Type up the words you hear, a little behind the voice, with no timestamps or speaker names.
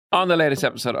On the latest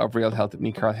episode of Real Health with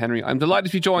me, Carl Henry, I'm delighted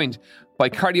to be joined by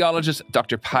cardiologist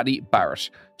Dr. Paddy Barrett,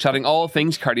 chatting all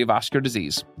things cardiovascular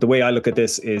disease. The way I look at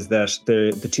this is that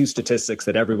the two statistics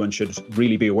that everyone should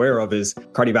really be aware of is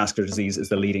cardiovascular disease is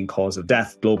the leading cause of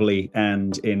death globally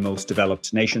and in most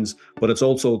developed nations, but it's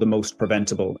also the most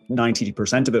preventable.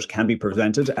 90% of it can be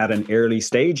prevented at an early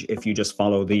stage if you just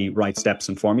follow the right steps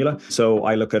and formula. So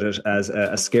I look at it as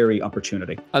a scary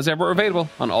opportunity. As ever, available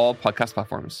on all podcast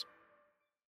platforms.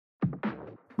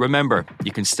 Remember,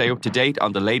 you can stay up to date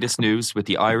on the latest news with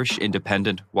the Irish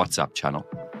Independent WhatsApp channel.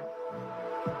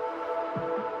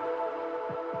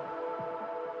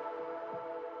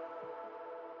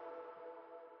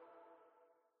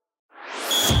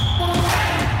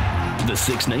 The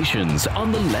Six Nations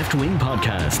on the Left Wing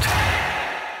podcast.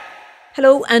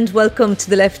 Hello and welcome to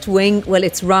the Left Wing. Well,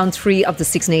 it's round 3 of the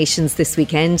Six Nations this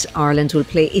weekend. Ireland will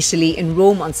play Italy in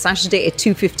Rome on Saturday at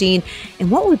 2:15 in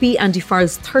what will be Andy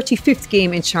Farrell's 35th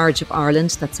game in charge of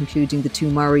Ireland. That's including the 2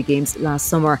 Maori games last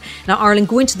summer. Now, Ireland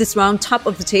go into this round top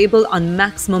of the table on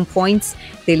maximum points.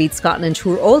 They lead Scotland,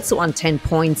 who are also on 10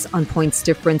 points on points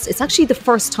difference. It's actually the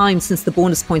first time since the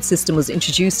bonus point system was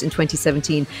introduced in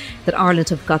 2017 that Ireland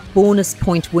have got bonus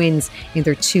point wins in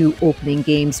their 2 opening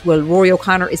games. Well, Rory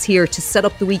O'Connor is here to set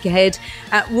up the week ahead.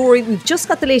 Rory, we've just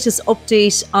got the latest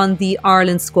update on the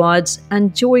Ireland squad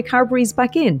and Joey Carbery's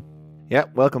back in. Yeah,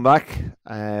 welcome back.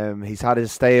 He's had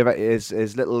his stay of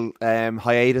his little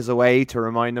hiatus away to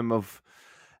remind him of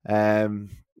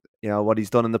what he's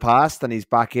done in the past, and he's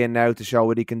back in now to show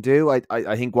what he can do.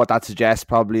 I think what that suggests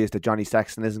probably is that Johnny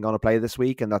Sexton isn't going to play this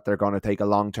week and that they're going to take a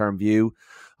long-term view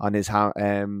on his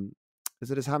is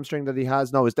it his hamstring that he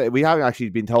has? No, we haven't actually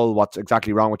been told what's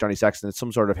exactly wrong with Johnny Sexton. It's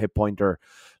some sort of hip point or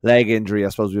leg injury. I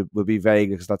suppose we'll be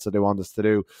vague because that's what they want us to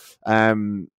do.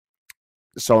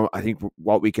 So I think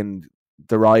what we can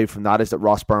derive from that is that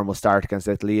Ross Byrne will start against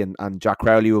Italy and Jack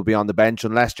Crowley will be on the bench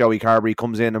unless Joey Carbery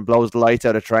comes in and blows the lights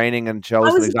out of training and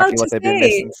shows them exactly what they've been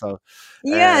missing. So,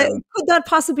 could that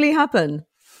possibly happen?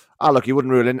 Look, you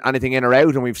wouldn't rule anything in or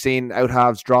out, and we've seen out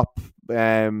halves drop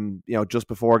just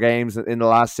before games in the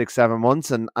last 6-7 months,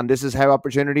 and this is how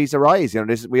opportunities arise.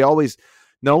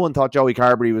 No one thought Joey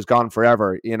Carbery was gone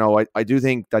forever. I do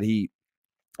think that he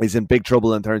is in big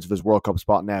trouble in terms of his World Cup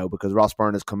spot now because Ross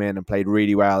Byrne has come in and played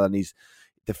really well, and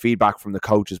the feedback from the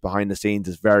coaches behind the scenes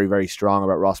is very, very strong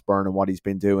about Ross Byrne and what he's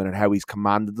been doing and how he's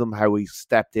commanded them, how he's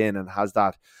stepped in and has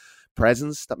that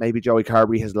presence that maybe Joey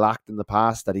Carbery has lacked in the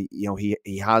past, that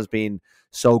he has been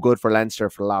so good for Leinster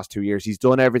for the last 2 years. He's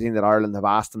done everything that Ireland have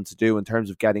asked him to do in terms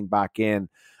of getting back in.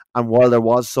 And while there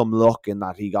was some luck in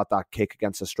that he got that kick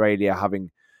against Australia,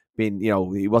 having been,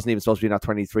 he wasn't even supposed to be in that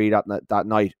 23 that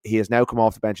night, he has now come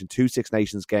off the bench in 2 Six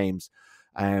Nations games.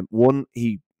 One,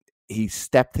 he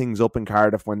stepped things up in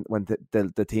Cardiff when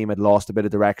the team had lost a bit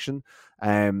of direction.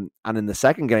 And in the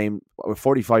second game, with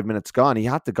 45 minutes gone, he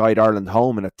had to guide Ireland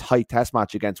home in a tight test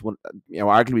match against one,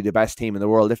 arguably the best team in the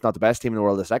world, if not the best team in the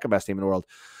world, the second best team in the world.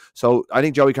 So I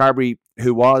think Joey Carbery,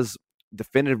 who was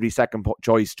definitively second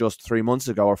choice just 3 months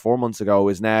ago or 4 months ago,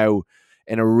 is now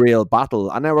in a real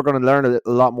battle. And now we're going to learn a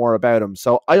lot more about him.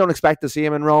 So I don't expect to see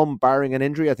him in Rome, barring an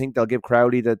injury. I think they'll give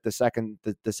Crowley the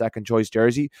second choice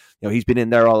jersey. He's been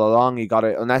in there all along. He got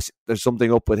it, unless there's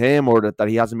something up with him or that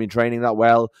he hasn't been training that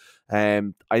well. I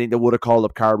think they would have called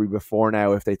up Carbery before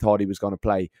now if they thought he was going to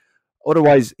play.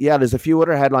 Otherwise, there's a few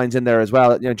other headlines in there as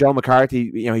well. Joe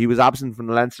McCarthy, he was absent from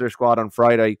the Leinster squad on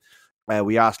Friday.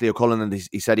 We asked Leo Cullen and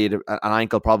he said he had an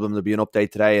ankle problem. There'll be an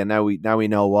update today, and now we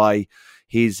know why.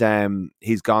 He's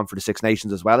gone for the Six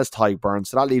Nations as well as Ty Burns,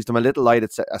 so that leaves them a little light at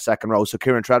a second row. So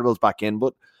Kieran Treadwell's back in,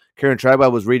 but Kieran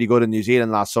Treadwell was really good in New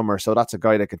Zealand last summer, so that's a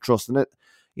guy that can trust in it.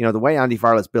 The way Andy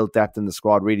Farrell has built depth in the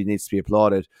squad really needs to be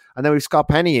applauded. And then we've Scott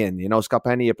Penny in. Scott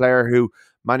Penny, a player who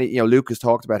Luke has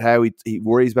talked about how he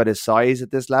worries about his size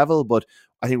at this level, but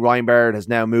I think Ryan Baird has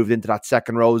now moved into that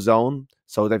second row zone.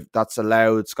 So that's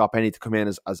allowed Scott Penny to come in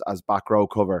as back row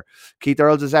cover. Keith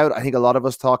Earls is out. I think a lot of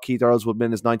us thought Keith Earls would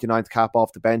win his 99th cap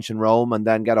off the bench in Rome and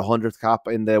then get a 100th cap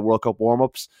in the World Cup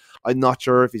warm-ups. I'm not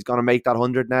sure if he's going to make that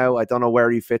 100 now. I don't know where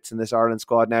he fits in this Ireland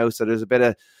squad now. So there's a bit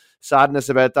of sadness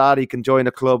about that. He can join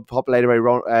a club populated by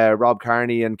Rob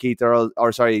Kearney and Peter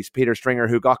Stringer,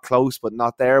 who got close but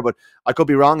not there. But I could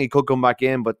be wrong. He could come back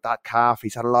in. But that calf,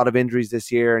 he's had a lot of injuries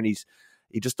this year, and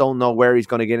you just don't know where he's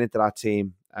going to get into that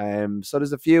team. So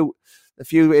there's a few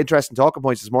interesting talking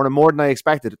points this morning, more than I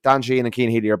expected. Dan Sheehan and Cian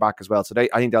Healy are back as well, so I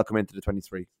think they'll come into the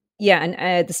 23. Yeah,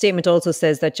 and the statement also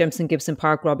says that Jemson Gibson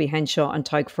Park, Robbie Henshaw and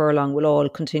Tyke Furlong will all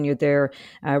continue their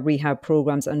rehab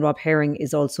programs, and Rob Herring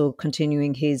is also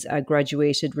continuing his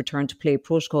graduated return to play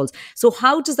protocols. So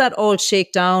how does that all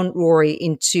shake down, Rory,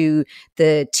 into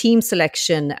the team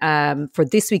selection for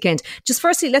this weekend? Just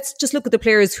firstly, let's just look at the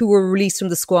players who were released from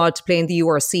the squad to play in the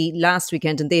URC last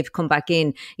weekend, and they've come back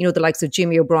in. You know, the likes of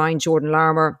Jimmy O'Brien, Jordan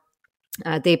Larmour.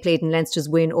 They played in Leinster's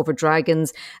win over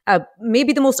Dragons.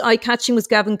 Maybe the most eye-catching was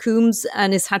Gavin Coombs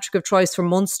and his hat-trick of choice for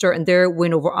Munster and their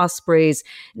win over Ospreys.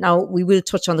 Now, we will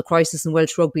touch on the crisis in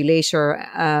Welsh rugby later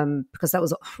because that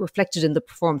was reflected in the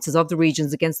performances of the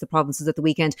regions against the provinces at the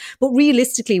weekend. But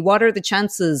realistically, what are the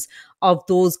chances of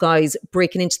those guys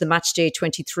breaking into the match day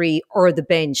 23 or the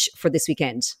bench for this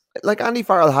weekend? Like, Andy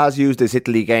Farrell has used this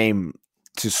Italy game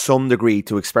to some degree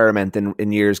to experiment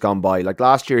in years gone by. Like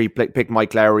last year, he picked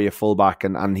Mike Lowry a fullback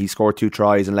and he scored 2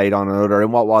 tries and laid on another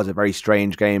in what was a very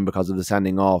strange game because of the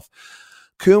sending off.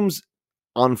 Coombs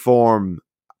on form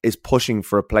is pushing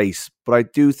for a place, but I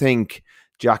do think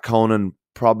Jack Conan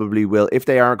probably will. If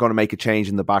they aren't going to make a change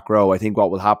in the back row, I think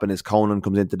what will happen is Conan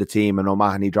comes into the team and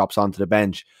O'Mahony drops onto the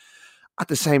bench. At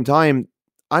the same time,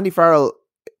 Andy Farrell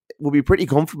will be pretty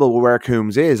comfortable with where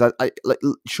Coombs is.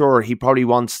 Sure, he probably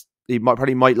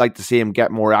might like to see him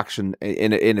get more action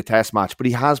in a test match, but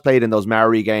he has played in those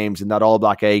Maori games, in that All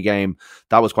Black A game.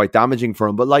 That was quite damaging for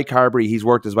him. But like Carbery, he's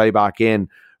worked his way back in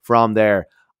from there.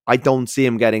 I don't see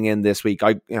him getting in this week.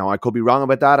 I could be wrong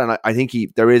about that, and I think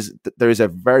there is a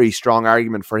very strong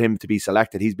argument for him to be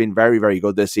selected. He's been very, very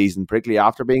good this season, particularly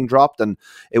after being dropped, and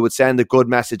it would send a good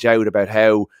message out about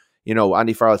how, you know,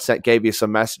 Andy Farrell gave you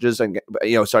some messages and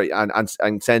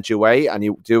sent you away, and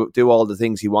you do all the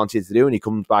things he wants you to do, and he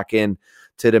comes back in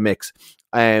to the mix.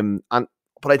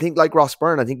 But I think, like Ross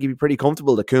Byrne, I think he'd be pretty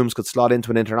comfortable that Coombs could slot into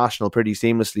an international pretty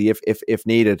seamlessly if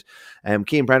needed.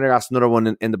 Cian Prendergast, another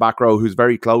one in the back row who's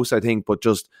very close, I think, but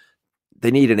just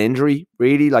they need an injury,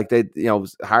 really. Like, they, you know,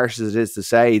 harsh as it is to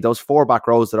say, those 4 back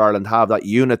rows that Ireland have, that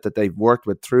unit that they've worked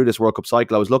with through this World Cup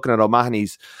cycle. I was looking at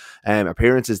O'Mahony's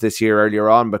appearances this year earlier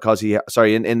on because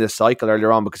in this cycle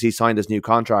earlier on because he signed his new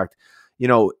contract. You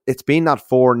know, it's been that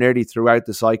 4 nearly throughout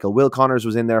the cycle. Will Connors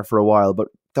was in there for a while, but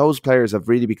those players have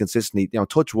really been consistently, you know,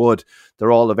 touch wood,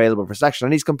 they're all available for selection,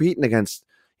 and he's competing against,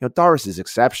 you know, Doris is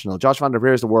exceptional. Josh van der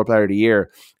Veer is the World Player of the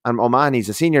Year, and O'Mahony's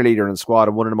a senior leader in the squad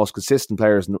and one of the most consistent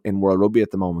players in World Rugby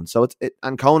at the moment. So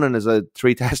and Conan is a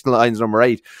 3 test lines number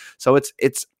 8. So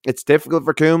it's difficult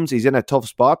for Coombs. He's in a tough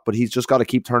spot, but he's just got to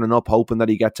keep turning up, hoping that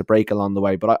he gets a break along the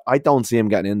way. But I don't see him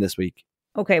getting in this week.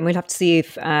 Okay, and we'll have to see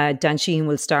if Dan Sheehan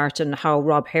will start and how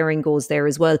Rob Herring goes there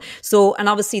as well. So, and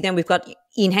obviously then we've got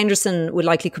Ian Henderson would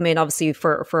likely come in, obviously,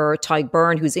 for Tyke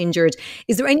Byrne, who's injured.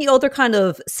 Is there any other kind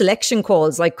of selection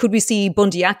calls? Like, could we see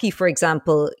Bundy Aki, for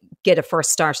example, get a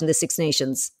first start in the Six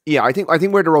Nations? Yeah, I think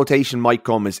where the rotation might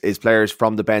come is players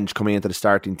from the bench coming into the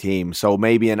starting team. So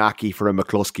maybe an Aki for a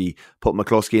McCluskey, put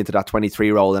McCluskey into that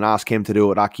 23 role and ask him to do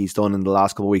what Aki's done in the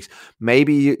last couple of weeks.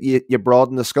 Maybe you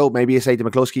broaden the scope. Maybe you say to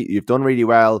McCluskey, you've done really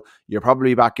well, you're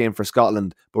probably back in for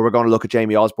Scotland, but we're going to look at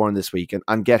Jamie Osborne this week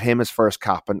and get him his first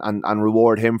cap and reward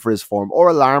him for his form. Or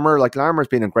a Larmour, like Larmour's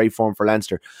been in great form for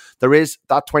Leinster. There is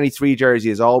that 23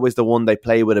 jersey is always the one they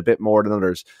play with a bit more than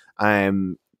others.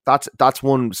 That's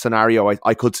one scenario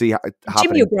I could see happening.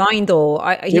 Jimmy O'Brien, though.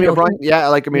 Jimmy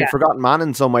O'Brien, forgotten man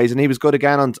in some ways, and he was good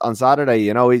again on Saturday.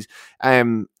 You know, he's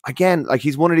again, like,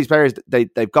 he's one of these players.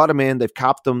 They've got him in, they've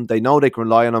capped him, they know they can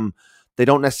rely on him. They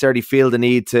don't necessarily feel the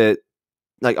need to,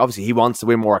 like, obviously he wants to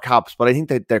win more caps, but I think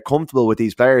that they're comfortable with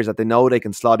these players that they know they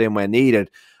can slot in when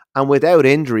needed, and without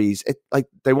injuries,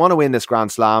 they want to win this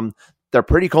Grand Slam. They're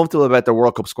pretty comfortable about their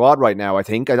World Cup squad right now. I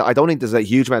think I don't think there's a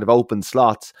huge amount of open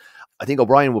slots. I think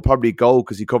O'Brien will probably go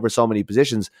because he covers so many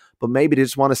positions, but maybe they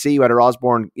just want to see whether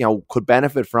Osborne, you know, could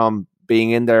benefit from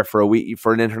being in there for a week,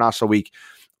 for an international week.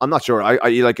 I'm not sure.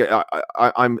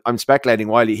 I'm speculating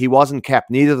wildly. He wasn't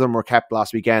kept. Neither of them were kept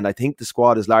last weekend. I think the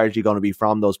squad is largely going to be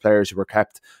from those players who were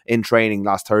kept in training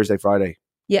last Thursday, Friday.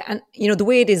 Yeah, and you know, the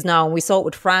way it is now, and we saw it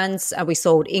with France and we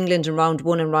saw it with England in round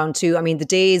 1 and round 2. I mean, the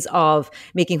days of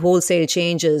making wholesale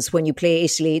changes when you play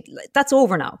Italy, that's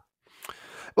over now.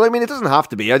 Well, I mean, it doesn't have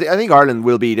to be. I think Ireland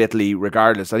will beat Italy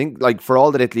regardless. I think, like, for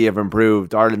all that Italy have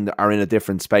improved, Ireland are in a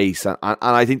different space, and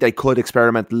I think they could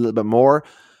experiment a little bit more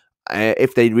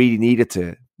if they really needed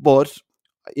to. But,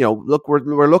 you know, look,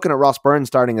 we're looking at Ross Byrne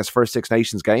starting his first Six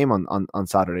Nations game on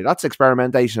Saturday. That's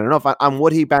experimentation enough. And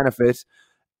would he benefit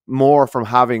more from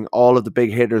having all of the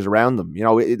big hitters around them? You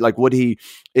know,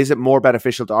 is it more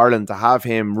beneficial to Ireland to have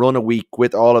him run a week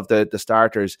with all of the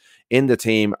starters in the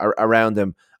team around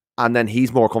him? and then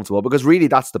he's more comfortable, because really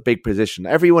that's the big position.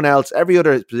 Everyone else, every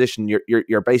other position,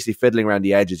 you're basically fiddling around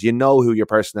the edges. You know who your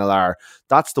personnel are.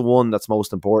 That's the one that's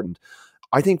most important.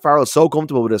 I think Farrell's so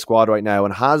comfortable with his squad right now,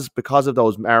 and has, because of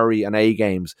those Maori and A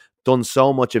games, done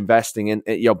so much investing in,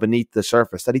 beneath the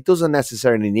surface, that he doesn't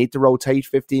necessarily need to rotate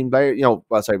 15 players.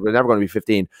 We're never going to be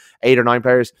 15, 8 or 9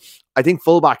 players. I think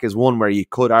fullback is one where you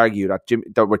could argue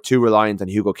that we're too reliant on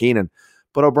Hugo Keenan,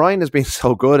 but O'Brien has been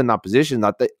so good in that position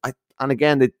that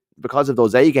because of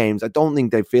those A games, I don't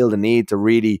think they feel the need to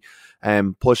really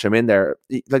push him in there.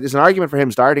 Like, there's an argument for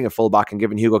him starting at fullback and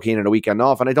giving Hugo Keenan a weekend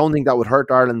off, and I don't think that would hurt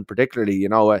Ireland particularly.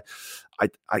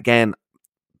 Again,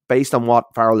 based on what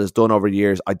Farrell has done over the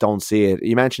years, I don't see it.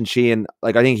 You mentioned Sheehan,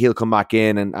 I think he'll come back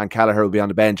in and Kelleher will be on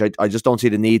the bench. I just don't see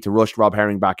the need to rush Rob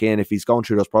Herring back in if he's going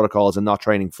through those protocols and not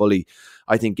training fully.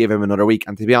 I think give him another week.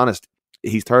 And to be honest,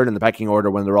 he's third in the pecking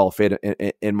order when they're all fit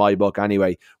in my book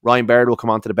anyway. Ryan Baird will come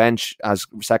onto the bench as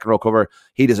second row cover.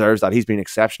 He deserves that. He's been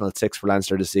exceptional at 6 for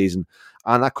Leinster this season.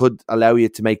 And that could allow you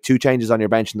to make 2 changes on your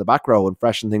bench in the back row and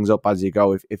freshen things up as you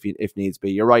go if needs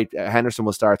be. You're right, Henderson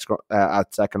will start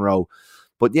at second row.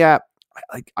 But yeah,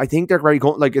 I think they're very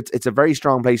it's a very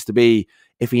strong place to be.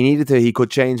 If he needed to, he could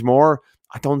change more.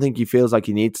 I don't think he feels like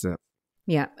he needs to.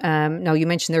 Yeah. Now, you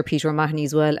mentioned there Peter O'Mahony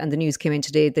as well, and the news came in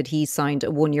today that he signed a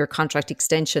 1-year contract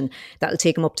extension that'll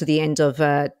take him up to the end of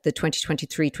the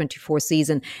 2023-24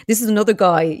 season. This is another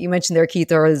guy you mentioned there,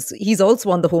 Keith. He's also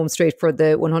on the home straight for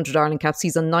the 100 Ireland caps.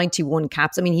 He's on 91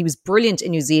 caps. I mean, he was brilliant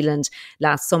in New Zealand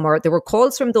last summer. There were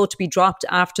calls for him, though, to be dropped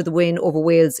after the win over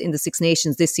Wales in the Six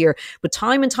Nations this year. But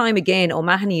time and time again,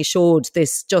 O'Mahony showed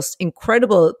this just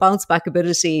incredible bounce back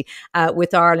ability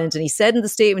with Ireland. And he said in the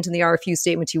statement, in the RFU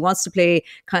statement, he wants to play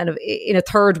kind of in a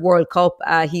third World Cup.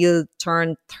 He'll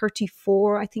turn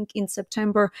 34, I think, in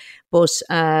September, but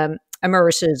a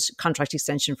merited contract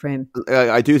extension for him.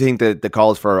 I do think that the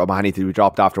calls for O'Mahony to be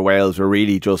dropped after Wales were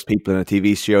really just people in a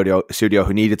TV studio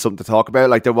who needed something to talk about.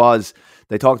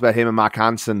 They talked about him and Mac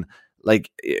Hansen, they'd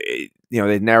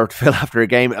never fill after a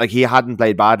game. He hadn't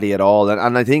played badly at all.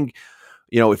 And I think,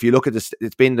 if you look at this,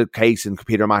 it's been the case in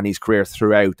Peter O'Mahony's career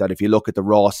throughout that if you look at the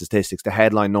raw statistics, the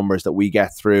headline numbers that we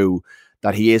get through,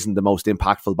 that he isn't the most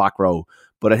impactful back row.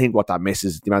 But I think what that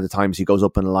misses is the amount of times he goes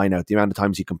up in a line out, the amount of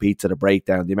times he competes at a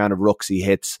breakdown, the amount of rucks he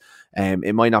hits.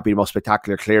 It might not be the most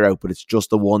spectacular clear out, but it's just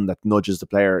the one that nudges the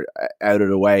player out of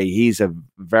the way. He's a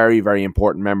very, very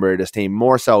important member of this team,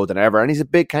 more so than ever. And he's a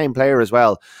big game player as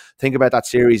well. Think about that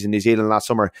series in New Zealand last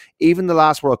summer. Even the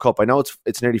last World Cup, I know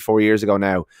it's nearly 4 years ago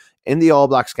now. In the All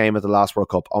Blacks game at the last World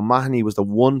Cup, O'Mahony was the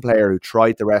one player who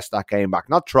tried to wrest that game back.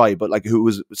 Not try, but who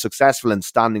was successful in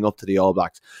standing up to the All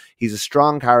Blacks. He's a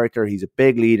strong character. He's a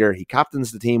big leader. He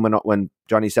captains the team when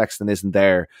Johnny Sexton isn't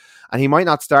there. And he might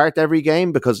not start every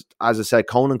game because, as I said,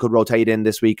 Conan could rotate in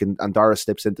this week and Doris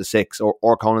slips into 6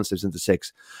 or Conan slips into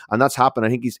 6. And that's happened. I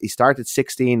think he started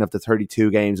 16 of the 32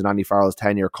 games in Andy Farrell's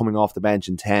tenure, coming off the bench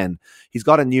in 10. He's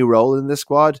got a new role in this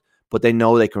squad, but they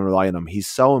know they can rely on him. He's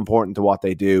so important to what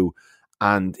they do,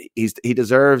 and he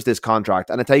deserves this contract.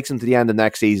 And it takes him to the end of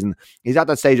next season. He's at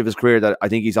that stage of his career that I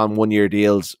think he's on 1-year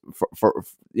deals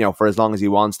for as long as he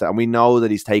wants to. And we know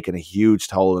that he's taken a huge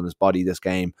toll on his body this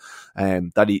game.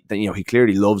 He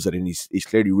clearly loves it, and he's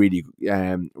clearly really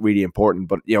really important.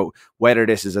 But whether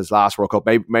this is his last World Cup,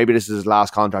 maybe this is his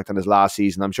last contract and his last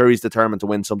season. I'm sure he's determined to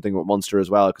win something with Munster as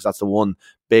well, because that's the one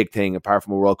big thing apart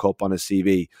from a World Cup on his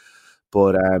CV.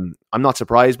 But I'm not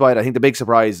surprised by it. I think the big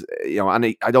surprise, and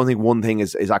I don't think one thing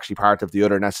is actually part of the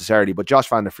other necessarily, but Josh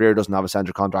van der Fleer doesn't have a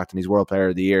central contract and he's World Player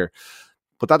of the Year.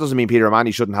 But that doesn't mean Peter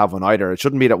O'Mahony shouldn't have one either. It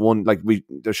shouldn't be that one,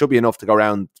 there should be enough to go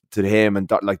around to him, and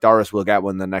Doris will get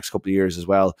one in the next couple of years as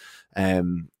well.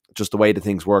 Just the way the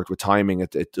things worked with timing,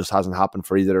 it just hasn't happened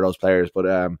for either of those players. But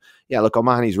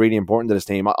O'Mahony's really important to this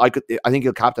team. I think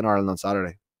he'll captain Ireland on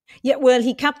Saturday. Yeah, well,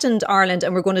 he captained Ireland,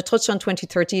 and we're going to touch on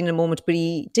 2013 in a moment, but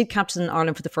he did captain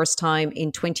Ireland for the first time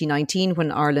in 2019 when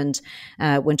Ireland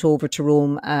went over to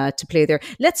Rome to play there.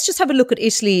 Let's just have a look at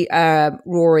Italy,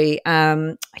 Rory.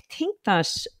 I think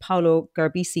that Paolo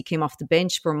Garbisi came off the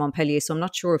bench for Montpellier, so I'm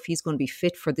not sure if he's going to be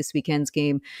fit for this weekend's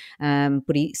game,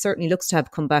 but he certainly looks to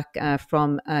have come back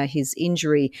from his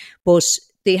injury. But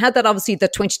they had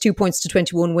that 22 points to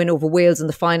 21 win over Wales on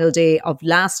the final day of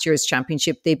last year's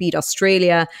championship. They beat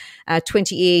Australia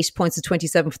 28 points to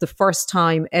 27 for the first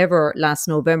time ever last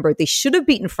November. They should have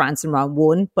beaten France in round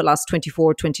 1, but lost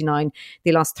 24-29.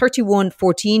 They lost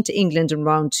 31-14 to England in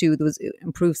round 2. There was an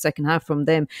improved second half from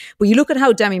them. But you look at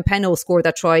how Damien Penaud scored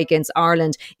that try against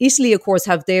Ireland. Italy, of course,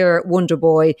 have their wonder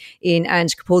boy in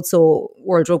Ange Capozzo,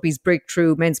 World Rugby's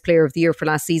breakthrough Men's Player of the Year for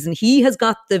last season. He has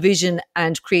got the vision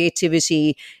and creativity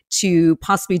opportunity to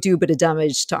possibly do a bit of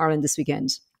damage to Ireland this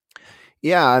weekend.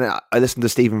 Yeah, and I listened to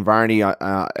Stephen Varney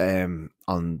on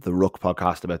the Ruck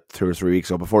podcast about 2 or 3 weeks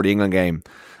ago before the England game,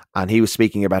 and he was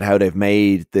speaking about how they've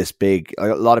made this big. A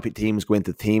lot of teams go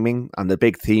into theming, and the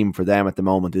big theme for them at the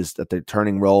moment is that they're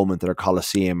turning Rome into their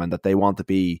Colosseum, and that they want to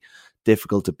be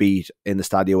difficult to beat in the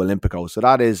Stadio Olimpico. So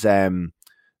that is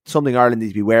something Ireland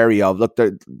needs to be wary of. Look,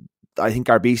 I think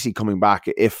Carbery coming back,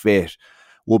 if fit,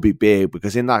 will be big,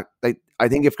 because in that, I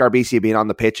think if Carbery had been on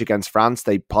the pitch against France,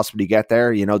 they possibly get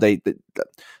there. You know,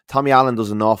 Tommy Allen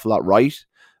does an awful lot right,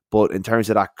 but in terms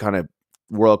of that kind of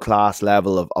world-class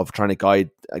level of trying to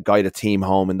guide a team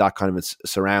home in that kind of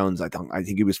surrounds, I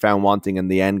think he was found wanting in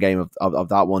the end game of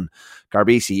that one.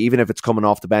 Carbery, even if it's coming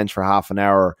off the bench for half an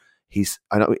hour,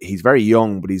 I know he's very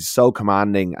young, but he's so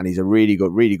commanding, and he's a really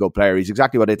good player. He's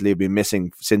exactly what Italy have been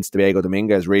missing since Diego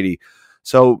Dominguez, really.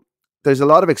 So there's a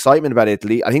lot of excitement about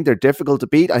Italy. I think they're difficult to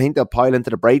beat. I think they'll pile into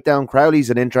the breakdown. Crowley's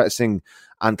an interesting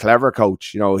and clever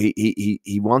coach. You know,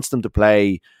 he wants them to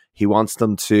play. He wants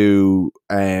them to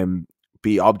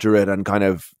be obdurate and kind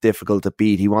of difficult to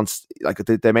beat. He wants, like,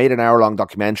 they made an hour-long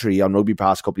documentary on Rugby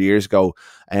Pass a couple of years ago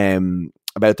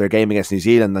about their game against New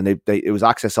Zealand, and it was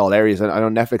access all areas. And I know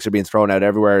Netflix are being thrown out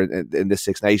everywhere in this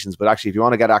Six Nations, but actually, if you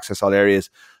want to get access all areas,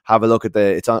 have a look at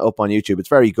it's up on YouTube. It's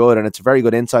very good, and it's a very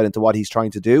good insight into what he's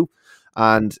trying to do.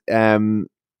 And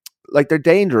like, they're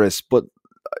dangerous, but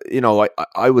you know,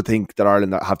 I would think that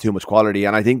Ireland have too much quality,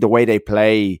 and I think the way they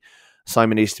play,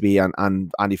 Simon Easterby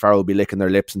and Andy Farrell will be licking their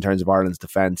lips in terms of Ireland's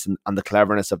defence and the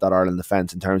cleverness of that Ireland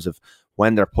defence in terms of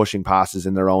when they're pushing passes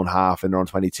in their own half, in their own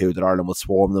 22, that Ireland will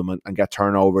swarm them and get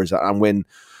turnovers and win,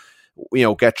 you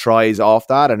know, get tries off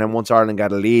that. And then once Ireland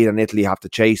get a lead and Italy have to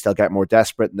chase, they'll get more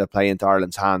desperate and they'll play into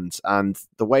Ireland's hands. And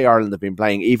the way Ireland have been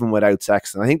playing, even without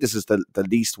Sexton, I think this is the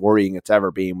least worrying it's ever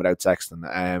been without Sexton.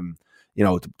 You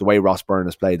know, the way Ross Byrne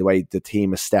has played, the way the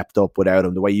team has stepped up without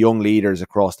him, the way young leaders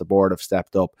across the board have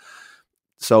stepped up.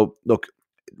 So look,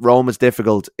 Rome is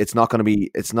difficult. It's not going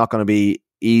to be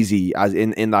easy, as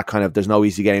in that kind of, there's no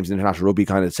easy games in international rugby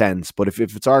kind of sense. But if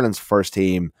it's Ireland's first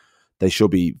team, they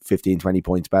should be 15, 20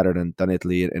 points better than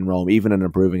Italy in Rome, even in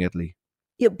improving Italy.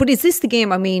 Yeah, but is this the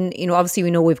game? I mean, you know, obviously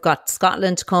we know we've got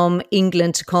Scotland to come,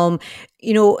 England to come,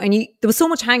 you know, and there was so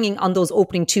much hanging on those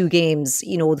opening two games.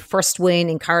 You know, the first win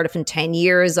in Cardiff in 10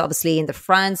 years, obviously in the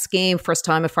France game, first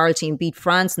time a Farrell team beat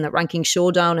France in that ranking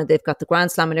showdown, and they've got the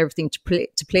Grand Slam and everything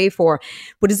to play for.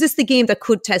 But is this the game that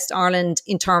could test Ireland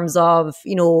in terms of,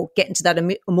 you know, getting to that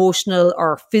emotional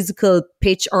or physical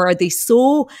pitch, or are they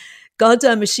so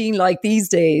goddamn machine-like these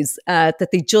days that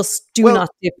they just do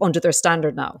not dip under their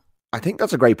standard now? I think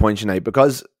that's a great point, Sinead,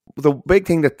 because the big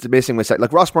thing that's missing with,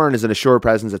 like, Ross Byrne is an assured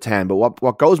presence at 10, but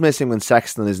what goes missing when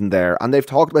Sexton isn't there, and they've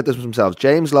talked about this themselves,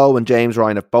 James Lowe and James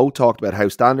Ryan have both talked about how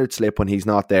standards slip when he's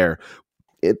not there.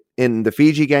 In the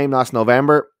Fiji game last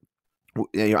November,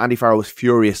 you know, Andy Farrell was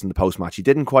furious in the post-match. He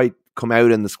didn't quite come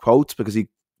out in his quotes because he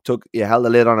held the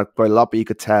lid on it quite a lot, but you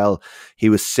could tell he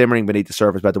was simmering beneath the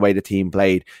surface about the way the team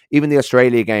played. Even the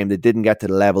Australia game, they didn't get to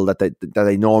the level that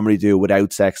they normally do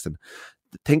without Sexton.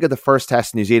 Think of the first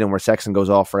test in New Zealand where Sexton goes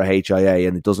off for a HIA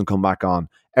and it doesn't come back on.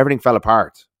 Everything fell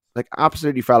apart. Like,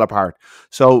 absolutely fell apart.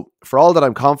 So for all that,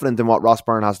 I'm confident in what Ross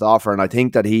Byrne has to offer, and I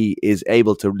think that he is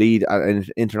able to lead an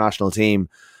international team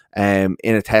in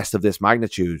a test of this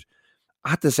magnitude.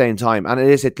 At the same time, and it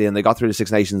is Italy, and they got through the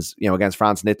Six Nations, you know, against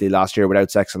France and Italy last year without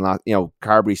Sexton. You know,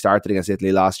 Carbery started against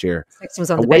Italy last year. Sexton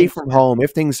was on away the from home. If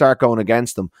things start going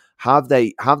against them, have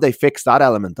they fixed that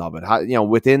element of it? You know,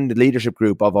 within the leadership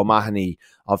group of O'Mahony,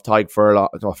 of Tyke Furlong,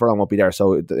 Furlong won't be there.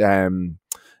 So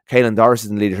Caelan Doris is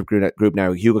in the leadership group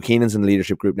now. Hugo Keenan's in the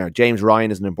leadership group now. James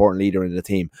Ryan is an important leader in the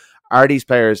team. Are these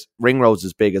players? Ringrose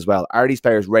is big as well. Are these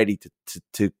players ready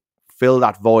to fill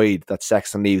that void that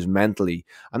Sexton leaves mentally?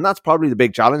 And that's probably the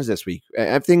big challenge this week.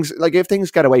 If things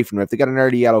get away from them, if they get an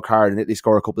early yellow card and Italy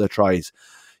score a couple of tries,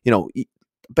 you know,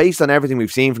 based on everything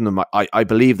we've seen from them, I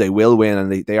believe they will win,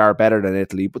 and they are better than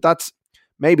Italy. But that's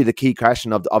maybe the key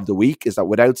question of the week, is that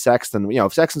without Sexton, you know,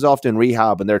 if Sexton's off doing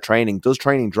rehab and they're training, does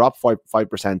training drop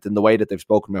 5% in the way that they've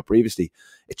spoken about previously?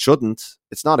 It shouldn't.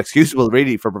 It's not excusable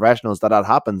really for professionals that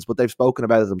happens, but they've spoken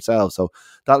about it themselves. So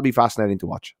that'll be fascinating to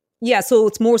watch. Yeah, so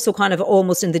it's more so kind of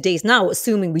almost in the days now,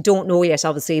 assuming we don't know yet,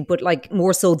 obviously, but like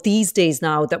more so these days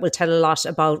now, that will tell a lot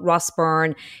about Ross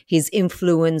Byrne, his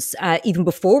influence, even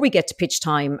before we get to pitch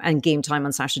time and game time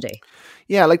on Saturday.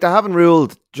 Yeah, like, they haven't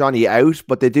ruled Johnny out,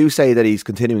 but they do say that he's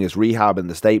continuing his rehab in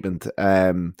the statement.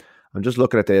 I'm just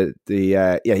looking at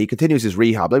he continues his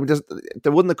rehab. I mean, they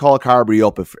wouldn't have called Carbery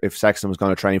up if Sexton was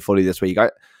going to train fully this week.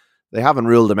 They haven't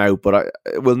ruled him out, but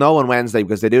we'll know on Wednesday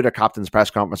because they do their captain's press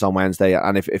conference on Wednesday.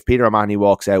 And if Peter O'Mahony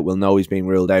walks out, we'll know he's being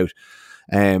ruled out.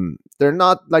 They're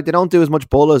not like, they don't do as much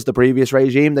bull as the previous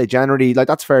regime. They generally, like,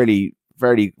 that's fairly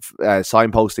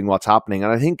signposting what's happening.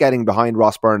 And I think getting behind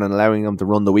Ross Byrne and allowing them to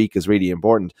run the week is really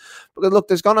important. Because look,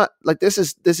 there's gonna, like, this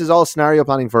is all scenario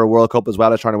planning for a World Cup as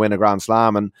well as trying to win a Grand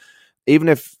Slam. And even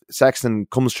if Sexton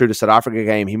comes through the South Africa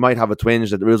game, he might have a twinge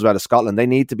that the rules about Scotland. They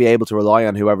need to be able to rely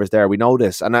on whoever's there. We know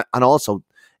this. And also,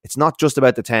 it's not just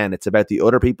about the 10, it's about the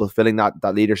other people filling that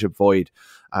leadership void.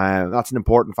 That's an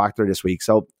important factor this week.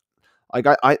 So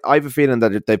I have a feeling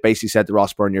that they've basically said to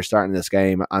Ross Byrne, you're starting this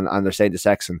game, and they're saying to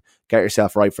Sexton, get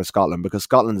yourself right for Scotland, because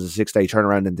Scotland is a 6-day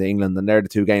turnaround into England, and they're the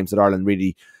two games that Ireland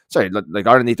really,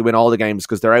 Ireland need to win all the games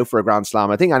because they're out for a Grand Slam.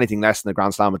 I think anything less than a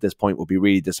Grand Slam at this point would be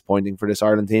really disappointing for this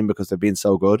Ireland team because they've been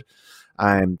so good.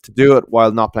 To do it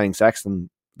while not playing Sexton,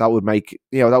 that would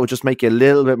just make you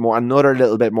another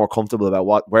little bit more comfortable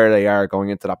about where they are going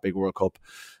into that big World Cup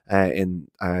in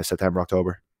September,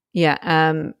 October.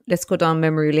 Yeah, let's go down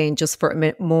memory lane just for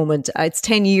a moment. It's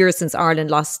 10 years since Ireland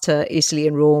lost to Italy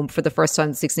in Rome for the first time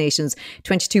in the Six Nations,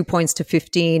 22 points to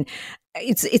 15.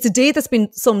 It's a day that's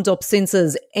been summed up since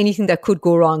as anything that could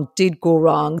go wrong did go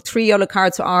wrong. 3 yellow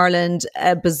cards for Ireland,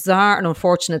 a bizarre and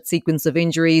unfortunate sequence of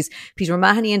injuries. Peter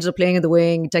O'Mahony ended up playing in the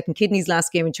wing, Declan Kidney's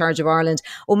last game in charge of Ireland.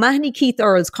 O'Mahony, Keith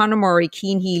Earls, Conor Murray,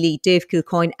 Cian Healy, Dave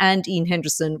Kilcoyne and Ian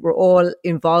Henderson were all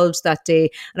involved that day.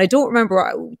 And I don't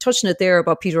remember touching it there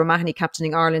about Peter O'Mahony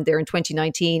captaining Ireland there in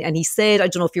 2019. And he said, I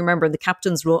don't know if you remember in the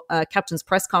captain's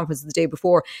press conference the day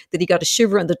before, that he got a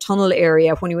shiver in the tunnel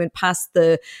area when he went past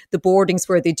the boardings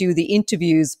where they do the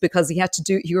interviews, because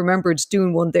he remembered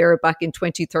doing one there back in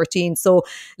 2013. So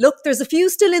look, there's a few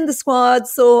still in the squad,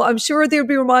 so I'm sure they'll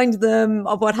be reminding them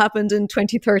of what happened in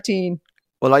 2013.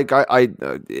 Well, like I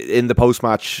in the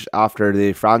post-match after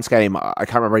the France game, I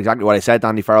can't remember exactly what I said to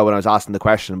Andy Farrell when I was asking the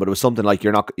question, but it was something like,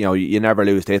 you never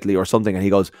lose to Italy or something, and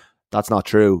he goes, that's not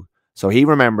true. So he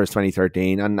remembers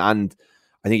 2013, and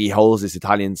I think he holds this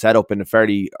Italian setup in a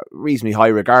fairly reasonably high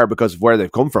regard because of where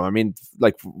they've come from. I mean,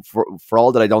 like, for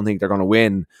all that I don't think they're going to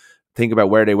win, think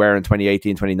about where they were in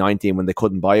 2018, 2019 when they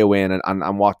couldn't buy a win,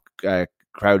 and what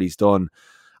Crowley's done.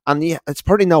 And yeah, it's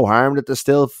pretty no harm that there's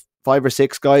still 5 or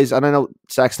 6 guys. And I know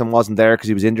Sexton wasn't there because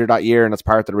he was injured that year, and that's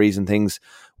part of the reason things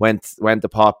went to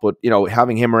pot. But,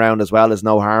 having him around as well is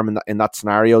no harm in that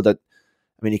scenario. That,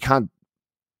 I mean, you can't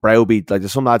browbeat, like,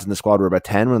 there's some lads in the squad who were about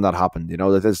 10 when that happened.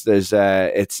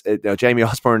 Jamie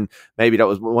Osborne, maybe that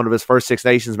was one of his first Six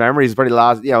Nations memories. Pretty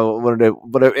last,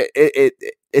 but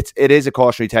it is a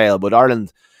cautionary tale. But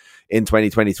Ireland in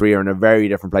 2023 are in a very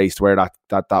different place to where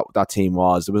that team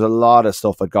was. There was a lot of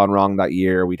stuff had gone wrong that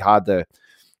year. We'd had the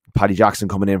Paddy Jackson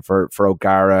coming in for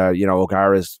O'Gara.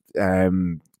 O'Gara's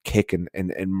kick in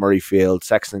Murrayfield.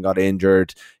 Sexton got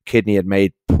injured. Kidney had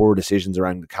made poor decisions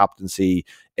around the captaincy.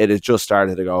 It has just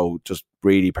started to go just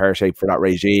really pear-shaped for that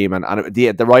regime, and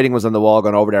the writing was on the wall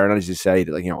going over there. And as you say,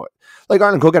 like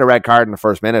Ireland could get a red card in the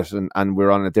first minute, and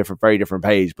we're on a very different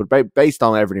page. But based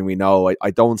on everything we know, I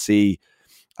don't see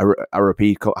a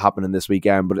repeat happening this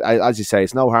weekend. But as you say,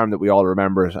 it's no harm that we all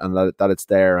remember it and that it's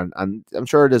there, and I'm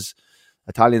sure there's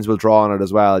Italians will draw on it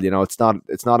as well. It's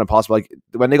not impossible. Like,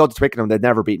 when they go to Twickenham, they've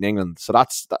never beaten England, so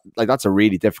that's a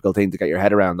really difficult thing to get your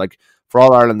head around. Like, for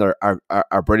all Ireland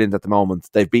are brilliant at the moment,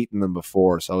 they've beaten them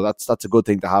before, so that's a good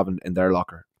thing to have in their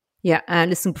locker. Yeah, and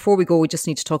listen, before we go, we just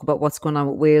need to talk about what's going on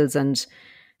with Wales and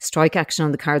strike action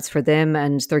on the cards for them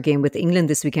and their game with England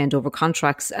this weekend over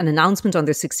contracts. An announcement on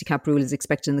their 60 cap rule is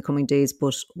expected in the coming days,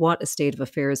 but what a state of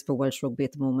affairs for Welsh rugby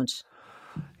at the moment.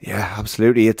 Yeah,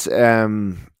 absolutely. It's I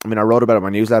wrote about it in my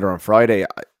newsletter on Friday.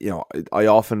 I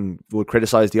often would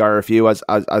criticize the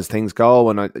RFU as things go,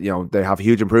 and they have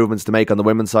huge improvements to make on the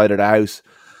women's side of the house.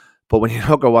 But when you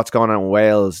look at what's going on in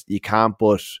Wales, you can't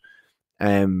but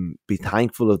be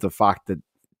thankful of the fact that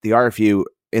the RFU,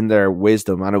 in their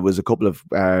wisdom, and it was a couple of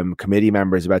committee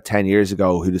members about 10 years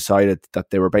ago who decided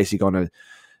that they were basically going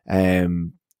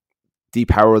to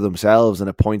depower themselves and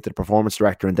appoint the performance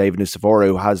director and David Nucifora,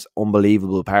 who has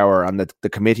unbelievable power, and the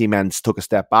committee men took a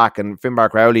step back. And Finbar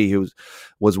Crowley, who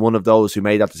was one of those who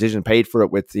made that decision, paid for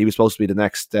it. He was supposed to be the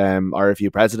next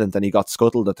RFU president, and he got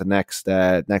scuttled at the next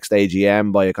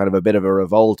AGM by a kind of a bit of a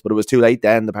revolt. But it was too late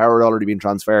then. The power had already been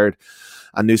transferred,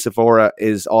 and Nucifora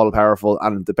is all powerful,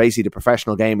 and basically the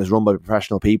professional game is run by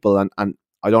professional people. And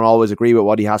I don't always agree with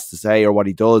what he has to say or what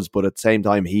he does, but at the same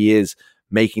time, he is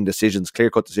making decisions,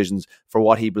 clear-cut decisions, for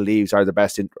what he believes are the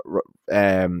best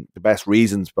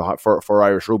reasons for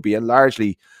Irish rugby. And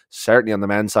largely, certainly on the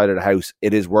men's side of the house,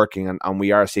 it is working, and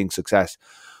we are seeing success.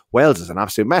 Wales is an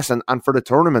absolute mess. And for the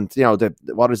tournament, you know,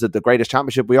 what is it, the greatest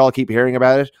championship? We all keep hearing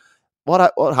about it.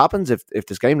 What happens if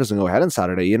this game doesn't go ahead on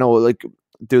Saturday? You know, like,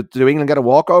 do England get a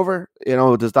walkover? You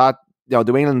know,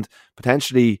 do England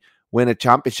potentially win a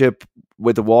championship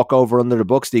with a walkover under the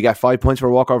books? Do you get 5 points for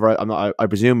a walkover? I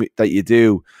presume that you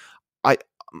do. I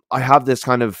have this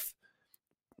kind of,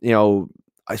 you know,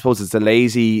 I suppose it's a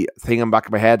lazy thing in the back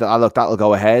of my head that that'll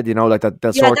go ahead, you know, like that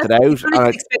they'll sort it out. You'd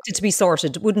expect it to be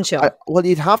sorted, wouldn't you? Well,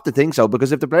 you'd have to think so,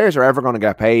 because if the players are ever going to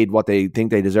get paid what they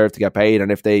think they deserve to get paid,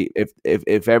 and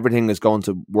if everything is going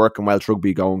to work in Welsh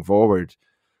rugby going forward,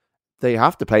 they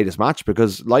have to play this match,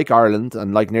 because like Ireland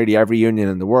and like nearly every union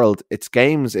in the world, it's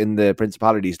games in the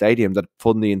Principality Stadium that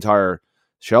fund the entire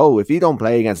show. If you don't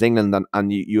play against England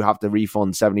and you have to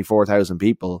refund 74,000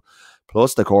 people,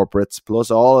 plus the corporates,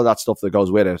 plus all of that stuff that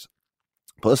goes with it,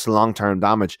 plus the long-term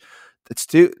damage, it's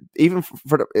too, even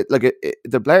for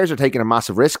the players are taking a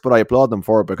massive risk, but I applaud them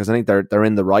for it, because I think they're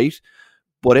in the right.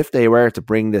 But if they were to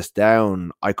bring this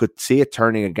down, I could see it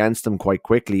turning against them quite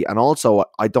quickly. And also,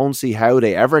 I don't see how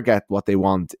they ever get what they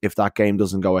want if that game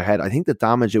doesn't go ahead. I think the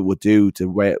damage it would do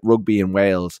to rugby in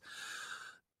Wales,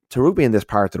 to rugby in this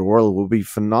part of the world, would be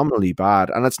phenomenally bad.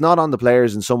 And it's not on the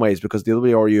players in some ways, because the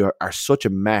WRU are such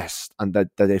a mess, and that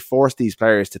they force these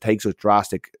players to take such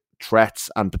drastic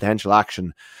threats and potential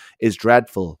action is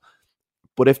dreadful.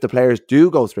 But if the players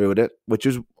do go through with it, which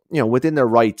is, you know, within their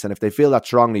rights, and if they feel that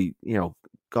strongly, you know,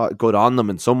 good on them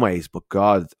in some ways, but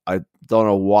God, I don't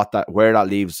know where that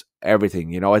leaves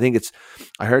everything. You know,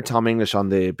 I heard Tom English on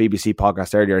the BBC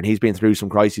podcast earlier, and he's been through some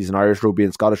crises in Irish rugby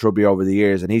and Scottish rugby over the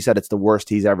years, and he said it's the worst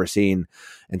he's ever seen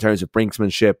in terms of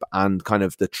brinksmanship and kind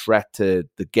of the threat to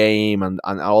the game and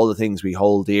all the things we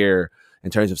hold dear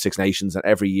in terms of Six Nations, and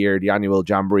every year the annual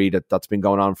jamboree that's been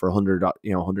going on for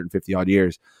 150 odd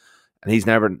years. And he's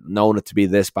never known it to be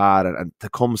this bad, and to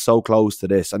come so close to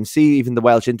this, and see even the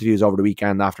Welsh interviews over the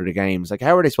weekend after the games, like,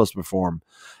 how are they supposed to perform?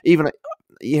 Even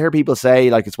you hear people say,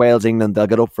 like, it's Wales, England, they'll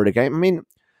get up for the game. I mean,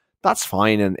 that's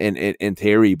fine in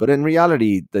theory, but in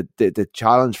reality, the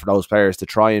challenge for those players to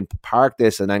try and park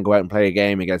this and then go out and play a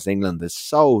game against England is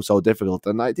so difficult,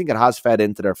 and I think it has fed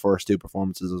into their first two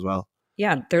performances as well.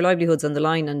 Yeah, their livelihoods on the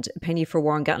line. And a penny for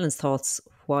Warren Gatlin's thoughts.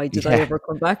 Why did I ever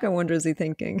come back? I wonder, is he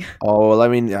thinking? Oh, well, I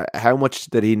mean, how much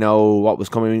did he know what was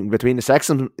coming between the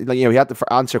sexism? Like, you know, he had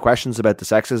to answer questions about the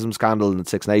sexism scandal and the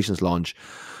Six Nations launch.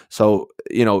 So,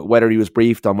 you know, whether he was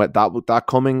briefed on that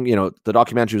coming, you know, the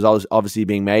documentary was always obviously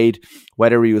being made.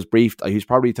 Whether he was briefed, he was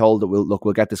probably told that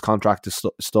we'll get this contract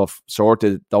stuff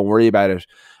sorted. Don't worry about it.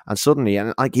 And suddenly,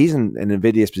 and like, he's in an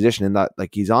invidious position in that,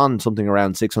 like, he's on something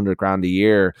around 600 grand a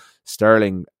year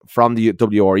sterling from the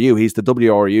WRU. He's the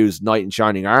WRU's knight in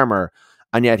shining armor,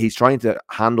 and yet he's trying to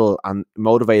handle and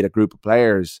motivate a group of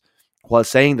players while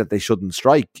saying that they shouldn't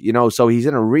strike. You know, so he's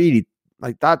in a really,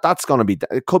 like, that's going to be,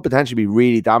 it could potentially be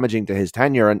really damaging to his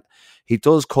tenure. And he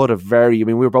does cut a very, I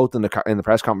mean, we were both in the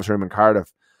press conference room in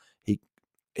Cardiff.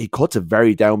 He cuts a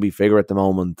very downbeat figure at the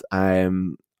moment.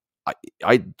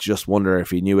 I just wonder if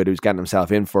he knew what he was getting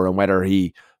himself in for, and whether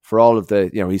he, for all of the,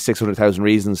 you know, he's 600,000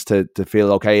 reasons to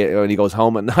feel okay when he goes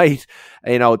home at night.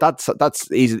 You know, that's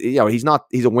easy. You know, he's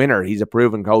a winner. He's a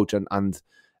proven coach, and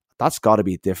that's got to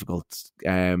be a difficult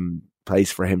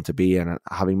place for him to be in. And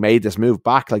having made this move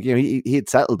back, like, you know, he had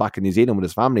settled back in New Zealand with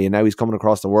his family, and now he's coming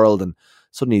across the world, and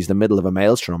suddenly he's in the middle of a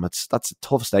maelstrom. That's a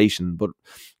tough station. But,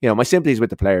 you know, my sympathies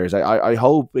with the players. I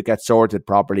hope it gets sorted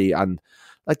properly. And,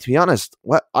 like, to be honest,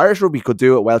 what Irish rugby could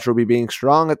do at Welsh rugby being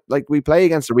strong, like, we play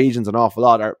against the regions an awful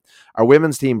lot. Our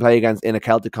women's team play against in a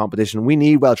Celtic competition. We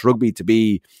need Welsh rugby to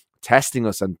be testing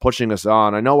us and pushing us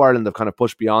on. I know Ireland have kind of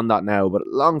pushed beyond that now, but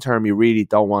long term, you really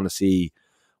don't want to see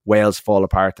Wales fall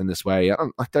apart in this way.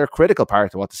 And they're a critical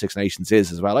part of what the Six Nations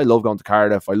is as well. I love going to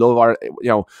Cardiff. I love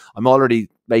I'm already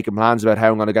making plans about how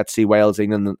I'm going to get to see Wales,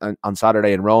 England on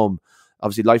Saturday in Rome.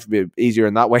 Obviously, life would be easier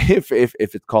in that way if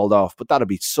it's called off. But that'd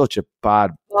be such a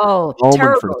bad moment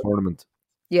terrible for the tournament.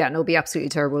 Yeah, no, it'd be absolutely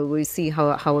terrible. We'll see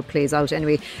how it plays out.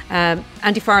 Anyway,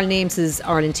 Andy Farrell names his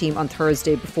Ireland team on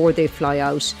Thursday before they fly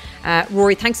out.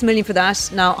 Rory, thanks a million for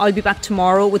that. Now, I'll be back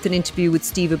tomorrow with an interview with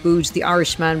Steve Aboud, the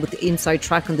Irishman with the inside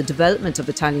track on the development of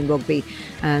Italian rugby.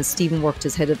 Stephen worked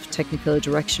as head of technical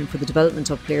direction for the development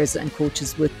of players and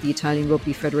coaches with the Italian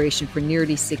Rugby Federation for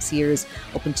nearly 6 years,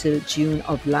 up until June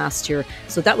of last year.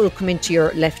 So that will come into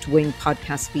your Left Wing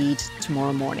podcast feed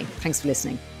tomorrow morning. Thanks for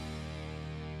listening.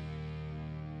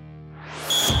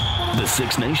 The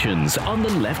Six Nations on the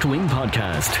Left Wing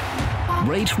podcast.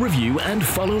 Rate, review and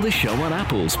follow the show on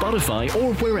Apple, Spotify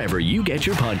or wherever you get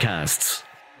your podcasts.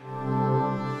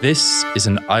 This is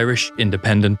an Irish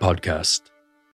Independent podcast.